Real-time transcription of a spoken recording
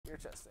your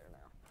chest there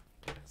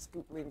now.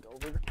 Scoot, link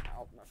over.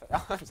 Ow, my face.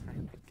 Oh, I'm sorry.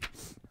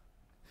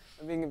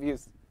 I'm being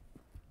abused.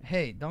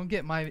 Hey, don't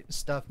get my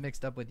stuff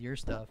mixed up with your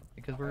stuff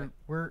because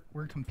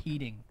we're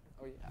competing.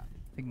 Oh yeah.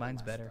 I think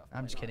mine's better. Stuff.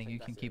 I'm just No, kidding. You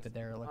can keep it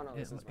there. It looked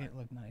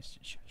nice.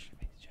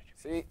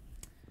 See,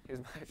 here's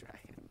my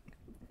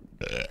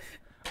dragon.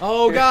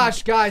 Oh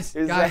gosh, guys,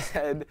 Here's guys. the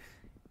head.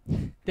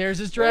 There's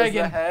his dragon.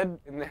 There's the head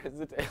and there's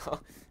the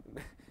tail.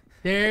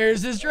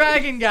 There's his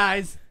dragon,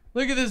 guys.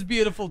 Look at this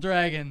beautiful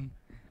dragon.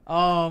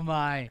 Oh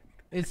my,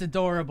 it's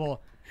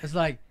adorable. It's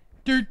like,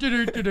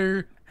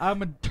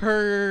 I'm a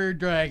turd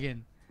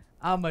dragon.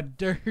 I'm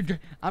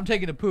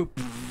taking a poop.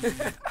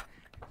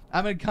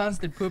 I'm in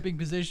constant pooping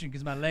position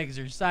because my legs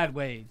are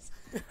sideways.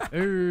 I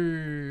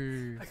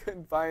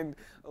couldn't find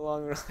a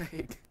long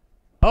leg.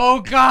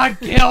 Oh God,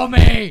 kill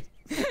me!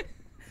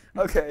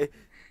 Okay.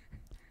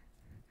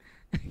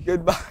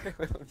 Goodbye.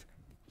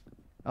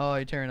 Oh,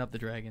 you're tearing up the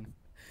dragon.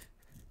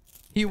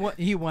 He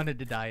wanted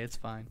to die. It's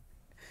fine.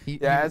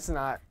 Yeah, it's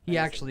not. He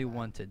actually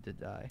wanted to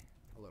die.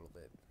 A little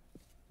bit.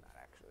 Not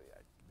actually.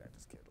 I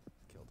just killed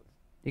him.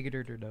 I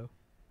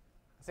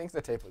I think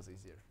the tape was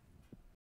easier.